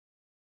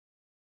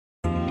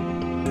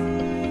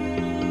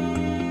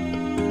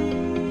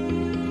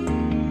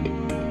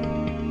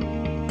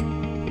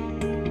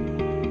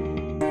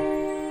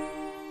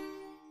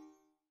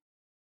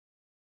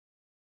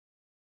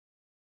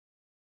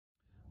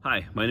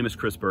Hi, my name is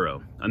Chris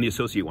Burrow. I'm the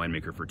associate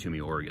winemaker for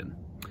Toomey, Oregon.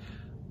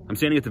 I'm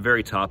standing at the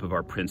very top of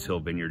our Prince Hill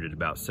vineyard at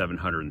about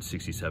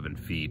 767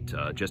 feet,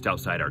 just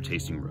outside our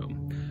tasting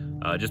room.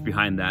 Just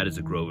behind that is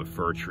a grove of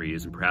fir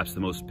trees and perhaps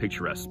the most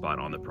picturesque spot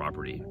on the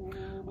property.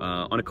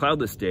 On a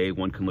cloudless day,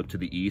 one can look to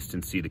the east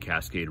and see the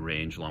Cascade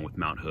Range along with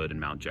Mount Hood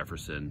and Mount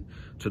Jefferson,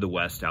 to the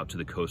west out to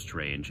the Coast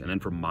Range, and then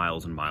for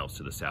miles and miles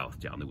to the south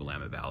down the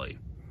Willamette Valley.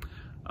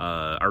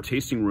 Our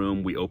tasting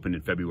room we opened in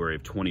February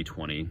of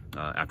 2020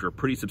 after a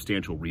pretty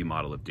substantial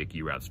remodel of Dick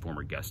Erath's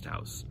former guest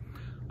house.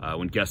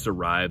 When guests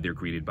arrive, they're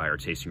greeted by our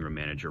tasting room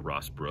manager,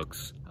 Ross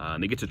Brooks,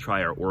 and they get to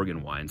try our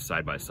Oregon wines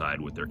side by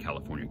side with their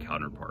California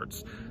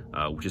counterparts,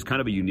 which is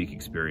kind of a unique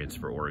experience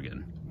for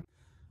Oregon.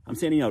 I'm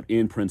standing out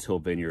in Prince Hill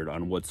Vineyard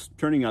on what's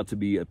turning out to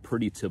be a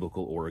pretty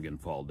typical Oregon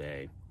fall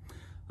day.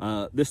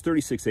 This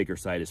 36-acre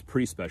site is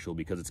pretty special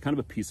because it's kind of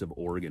a piece of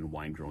Oregon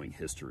wine growing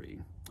history.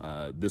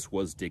 This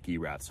was Dick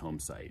Erath's home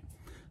site.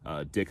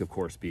 Dick, of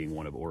course, being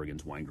one of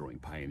Oregon's wine growing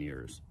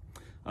pioneers.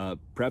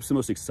 Perhaps the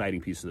most exciting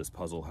piece of this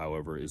puzzle,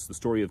 however, is the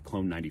story of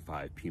Clone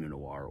 95 Pinot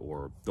Noir,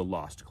 or the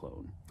lost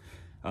clone.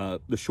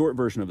 The short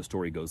version of the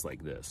story goes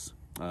like this.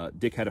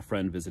 Dick had a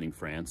friend visiting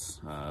France,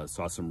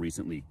 saw some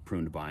recently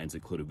pruned vines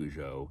at Clos de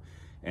Vougeot,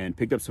 and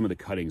picked up some of the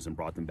cuttings and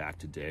brought them back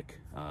to Dick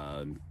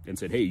and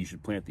said, hey, you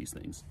should plant these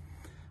things.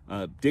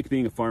 Dick,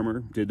 being a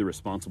farmer, did the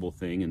responsible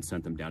thing and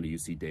sent them down to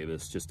UC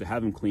Davis just to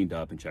have them cleaned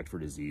up and checked for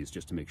disease,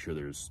 just to make sure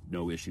there's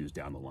no issues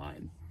down the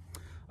line.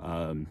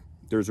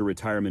 There's a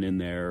retirement in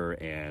there,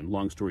 and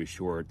long story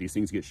short, these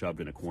things get shoved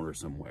in a corner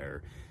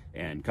somewhere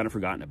and kind of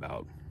forgotten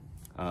about.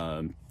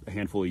 A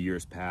handful of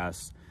years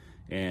pass,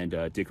 and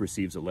Dick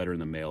receives a letter in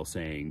the mail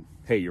saying,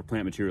 hey, your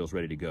plant material's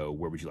ready to go.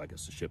 Where would you like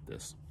us to ship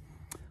this?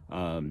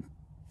 Of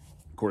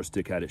course,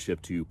 Dick had it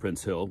shipped to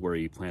Prince Hill, where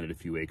he planted a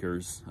few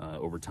acres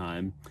over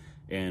time,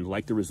 and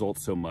liked the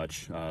results so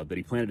much that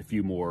he planted a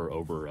few more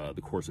over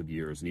the course of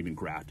years and even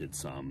grafted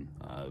some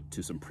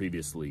to some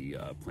previously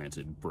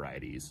planted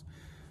varieties.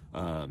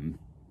 When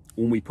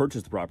we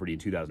purchased the property in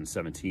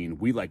 2017,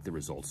 we liked the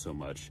results so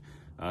much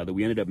that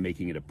we ended up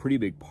making it a pretty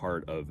big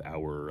part of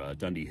our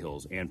Dundee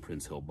Hills and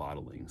Prince Hill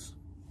bottlings.